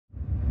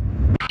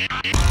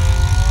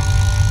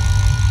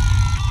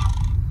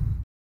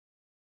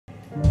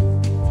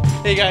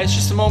Hey guys,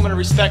 just a moment of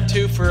respect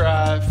too for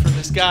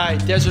this guy,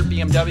 Desert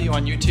BMW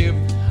on YouTube.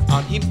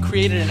 He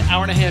created an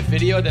hour-and-a-half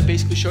video that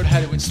basically showed how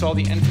to install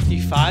the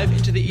N55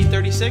 into the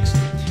E36.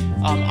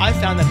 I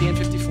found that the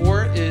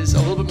N54 is a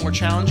little bit more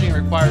challenging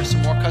and requires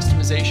some more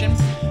customization.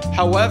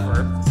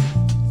 However,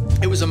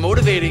 it was a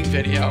motivating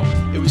video,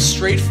 it was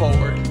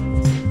straightforward,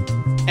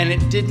 and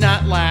it did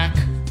not lack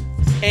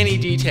any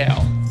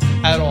detail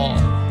at all.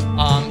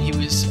 He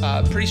was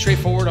pretty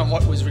straightforward on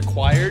what was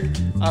required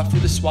for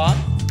the swap,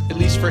 at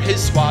least for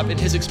his swap in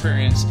his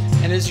experience.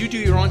 And as you do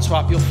your own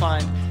swap, you'll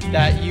find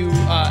that you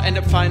end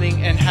up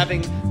finding and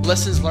having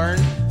lessons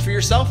learned for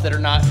yourself that are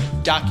not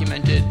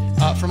documented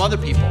from other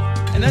people.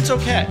 And that's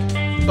okay.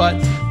 But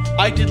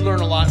I did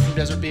learn a lot from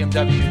Desert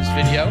BMW's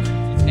video,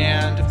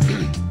 and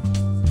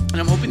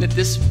I'm hoping that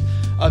this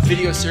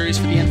video series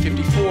for the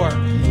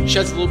N54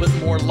 sheds a little bit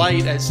more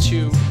light as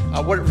to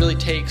what it really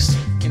takes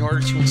in order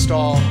to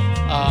install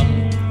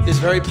this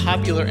very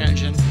popular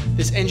engine,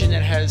 this engine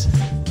that has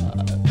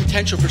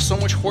potential for so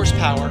much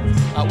horsepower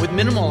with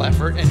minimal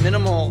effort and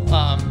minimal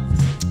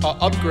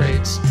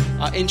upgrades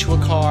into a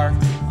car,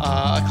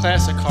 a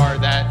classic car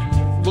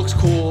that looks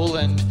cool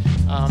and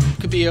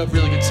could be a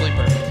really good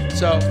sleeper.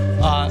 So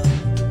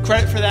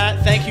credit for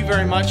that. Thank you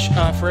very much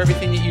for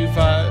everything that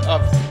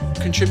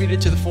you've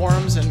contributed to the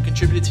forums and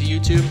contributed to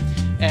YouTube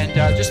and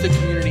just the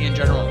community in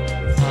general.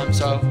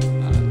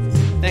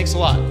 Thanks a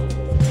lot.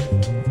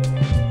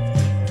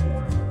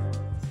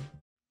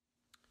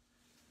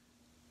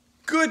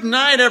 Good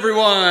night,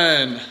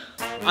 everyone.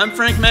 I'm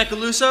Frank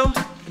Macaluso,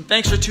 and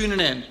thanks for tuning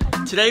in.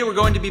 Today we're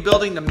going to be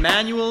building the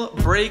manual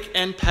brake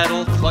and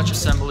pedal clutch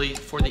assembly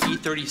for the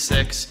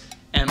E36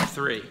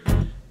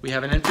 M3. We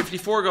have an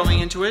N54 going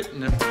into it,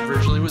 and it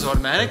originally was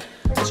automatic,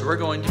 so we're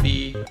going to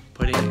be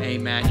putting a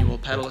manual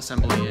pedal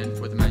assembly in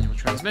for the manual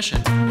transmission.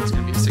 It's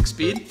going to be a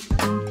 6-speed,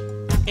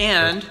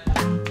 and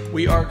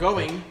we are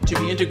going to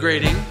be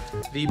integrating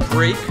the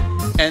brake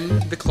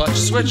and the clutch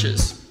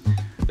switches.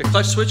 The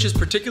clutch switch is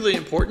particularly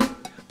important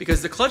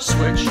because the clutch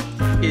switch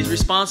is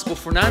responsible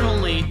for not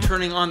only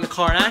turning on the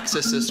car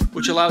access system,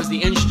 which allows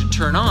the engine to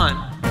turn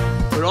on,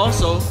 but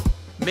also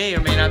may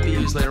or may not be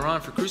used later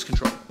on for cruise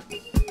control.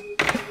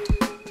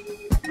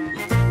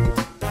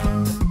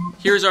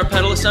 Here's our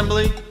pedal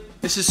assembly.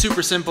 This is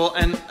super simple,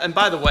 and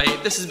by the way,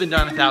 this has been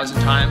done 1,000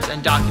 times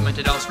and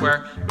documented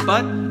elsewhere,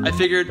 but I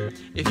figured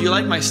if you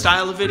like my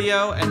style of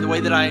video and the way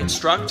that I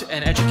instruct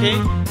and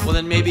educate, well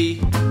then maybe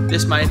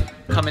this might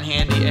come in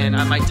handy and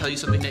I might tell you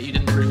something that you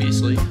didn't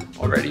previously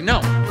already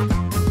know.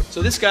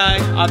 So this guy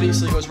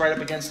obviously goes right up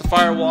against the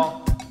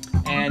firewall,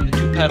 and the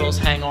two pedals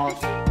hang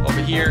off over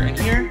here and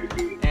here,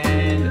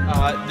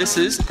 and this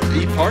is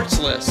the parts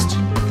list.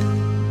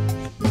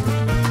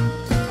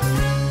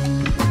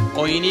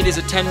 All you need is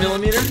a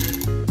 10mm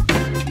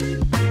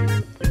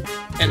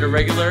and a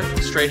regular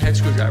straight head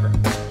screwdriver.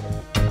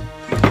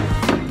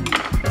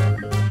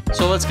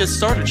 So let's get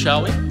started,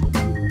 shall we?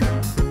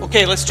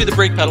 Okay, let's do the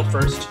brake pedal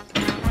first.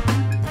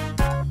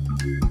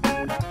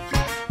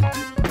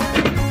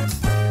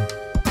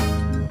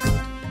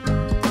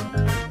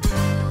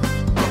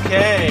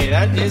 Okay,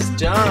 that is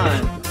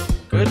done.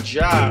 Good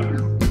job.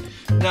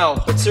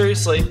 No, but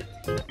seriously,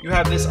 you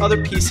have this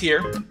other piece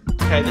here.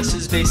 Okay, this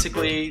is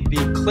basically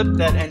the clip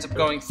that ends up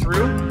going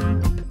through,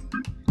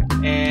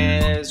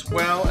 as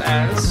well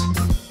as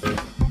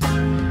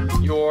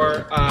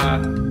your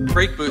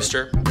brake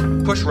booster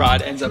push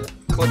rod ends up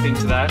clipping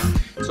to that.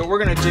 So what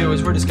we're going to do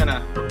is we're just going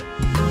to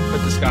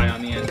put this guy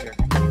on the end here.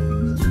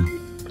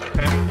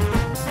 Okay,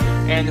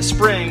 and the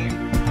spring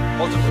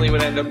ultimately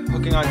would end up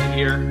hooking onto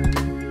here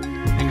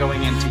and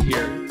going into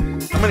here.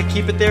 I'm going to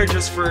keep it there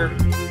just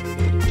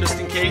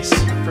in case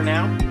for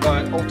now,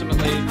 but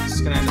ultimately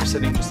it's going to end up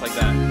sitting just like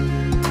that.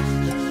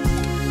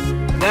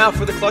 Now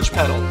for the clutch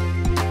pedal.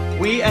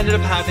 We ended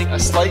up having a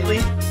slightly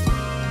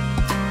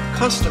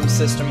custom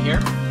system here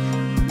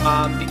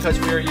because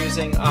we are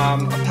using a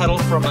pedal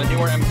from a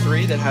newer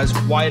M3 that has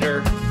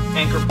wider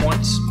anchor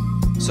points.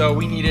 So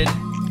we needed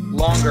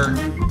longer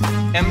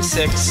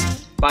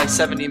M6 by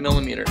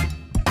 70mm.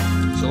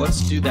 So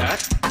let's do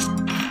that.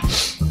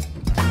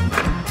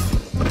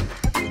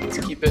 Let's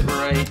keep it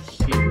right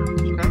here.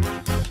 Okay.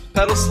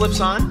 Pedal slips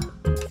on.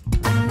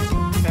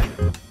 Okay.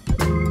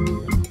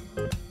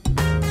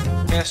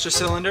 Master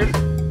cylinder.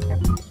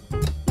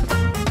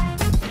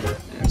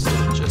 And so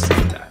just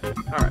like that.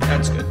 Alright,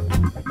 that's good.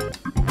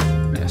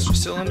 Master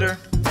cylinder.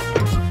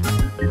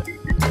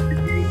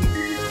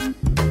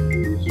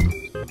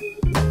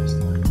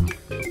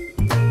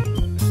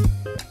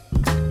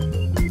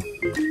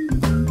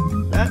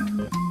 That.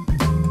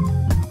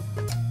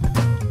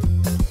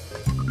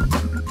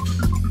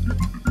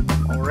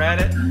 While we're at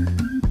it,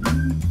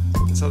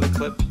 this other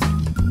clip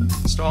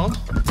installed.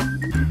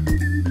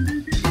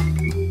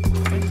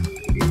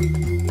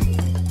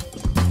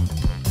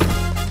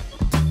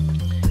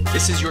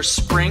 This is your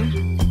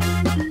spring.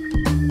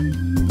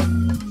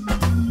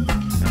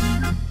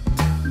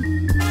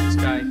 This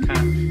guy kind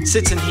of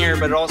sits in here,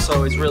 but it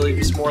also is really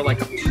just more like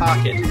a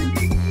pocket,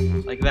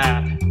 like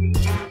that.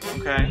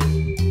 Okay.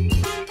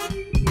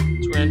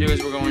 So what we're going to do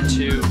is we're going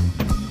to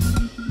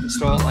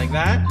install it like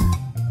that.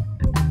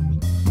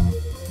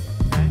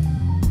 Okay.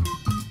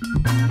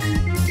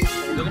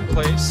 Hold it in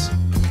place.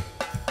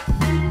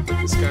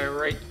 Put this guy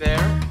right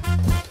there.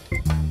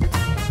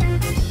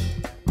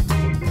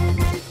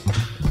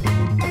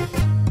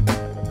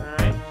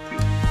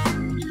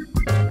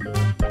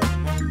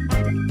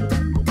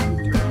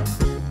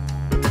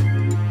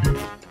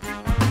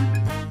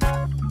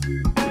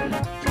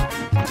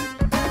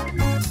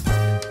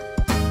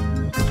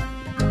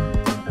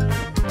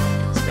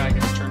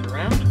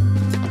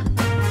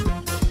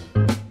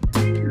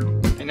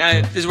 Now,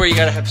 this is where you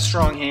gotta have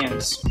strong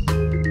hands,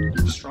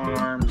 strong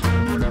arms,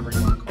 whatever you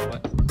want to call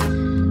it.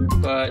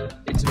 But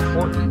it's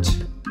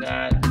important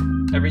that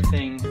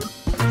everything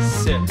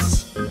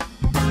sits. There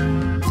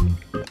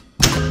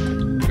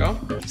we go,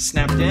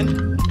 snapped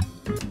in.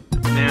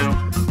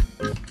 Now,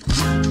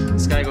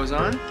 this guy goes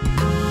on.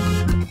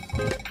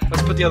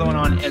 Let's put the other one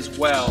on as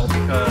well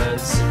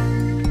because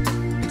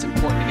it's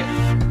important to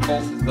get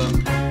both of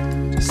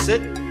them to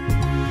sit.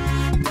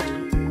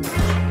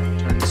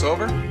 Turn this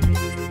over.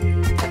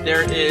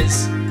 There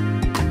is,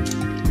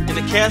 in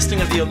the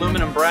casting of the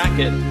aluminum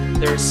bracket,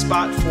 there is a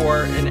spot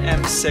for an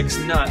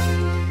M6 nut.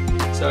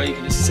 So you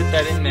can just sit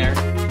that in there.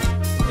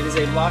 It is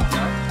a lock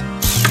nut.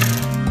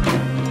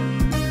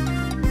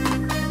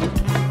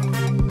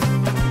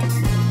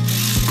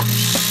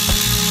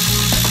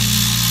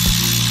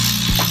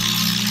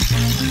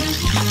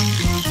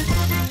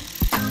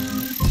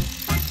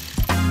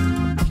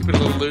 Keep it a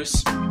little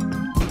loose.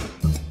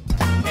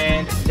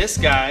 And this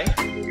guy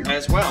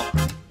as well.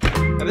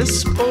 Now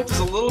this bolt is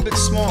a little bit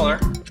smaller.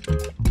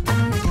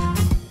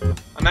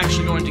 I'm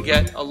actually going to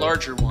get a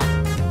larger one.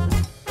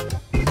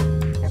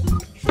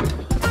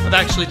 I've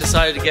actually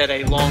decided to get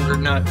a longer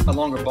nut, a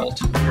longer bolt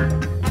here.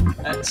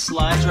 That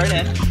slides right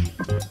in.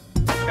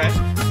 Okay.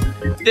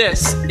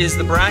 This is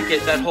the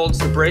bracket that holds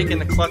the brake and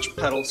the clutch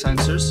pedal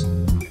sensors.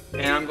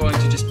 And I'm going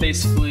to just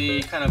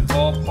basically kind of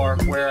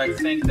ballpark where I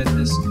think that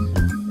this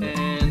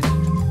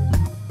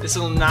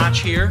little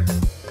notch here,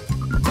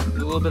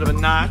 a little bit of a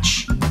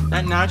notch.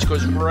 That notch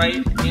goes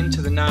right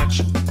into the notch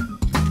of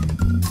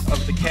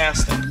the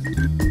casting.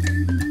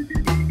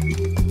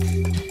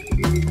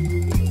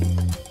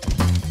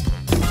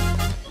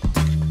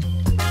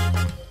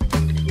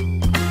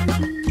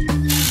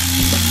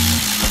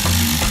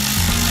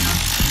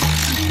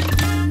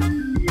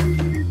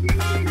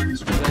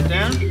 Screw that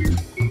down.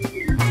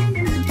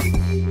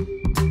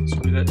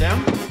 Screw that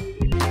down.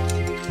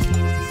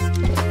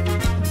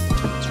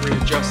 Let's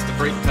readjust the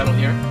brake pedal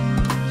here.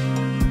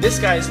 This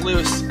guy is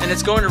loose, and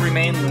it's going to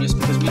remain loose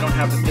because we don't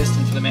have the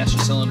piston for the master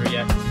cylinder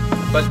yet.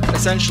 But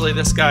essentially,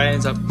 this guy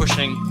ends up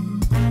pushing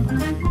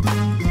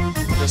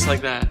just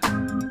like that.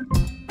 And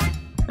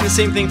the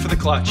same thing for the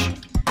clutch.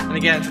 And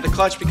again, for the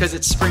clutch, because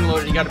it's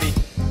spring-loaded, you got to be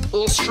a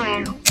little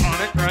strong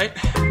on it, right?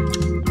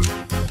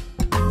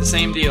 The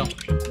same deal.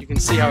 You can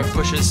see how it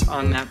pushes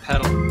on that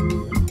pedal,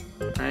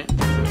 right?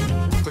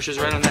 Pushes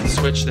right on that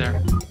switch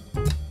there.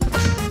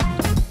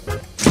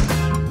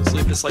 Let's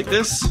leave this like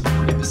this.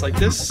 Leave this like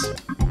this.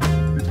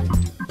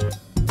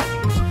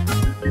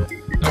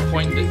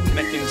 Point in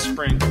connecting the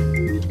spring.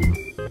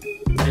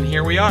 And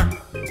here we are.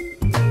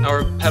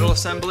 Our pedal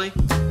assembly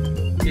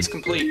is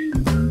complete.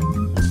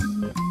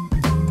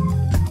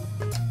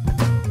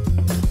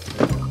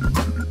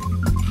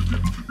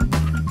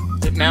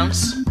 It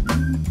mounts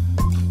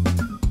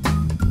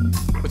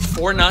with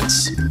 4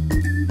 nuts,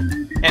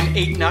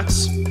 M8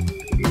 nuts,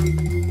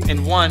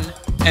 and 1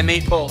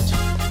 M8 bolt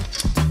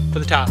for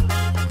the top.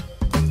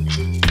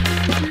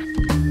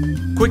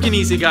 Quick and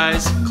easy,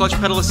 guys. Clutch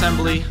pedal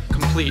assembly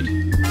complete.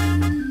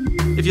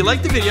 If you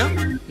like the video,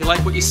 you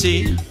like what you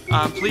see,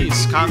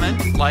 please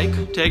comment,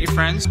 like, tag your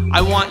friends.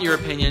 I want your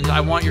opinions,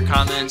 I want your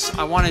comments.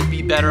 I want to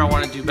be better, I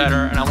want to do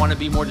better, and I want to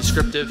be more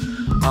descriptive.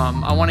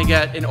 I want to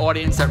get an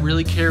audience that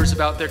really cares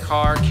about their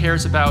car,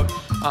 cares about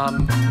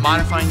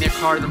modifying their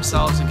car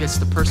themselves, and gets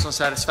the personal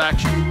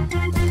satisfaction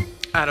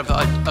out of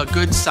a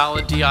good,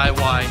 solid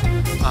DIY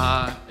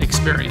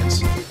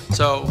experience.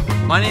 So,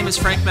 my name is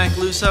Frank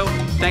Macluso.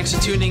 Thanks for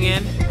tuning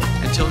in.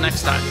 Until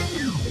next time.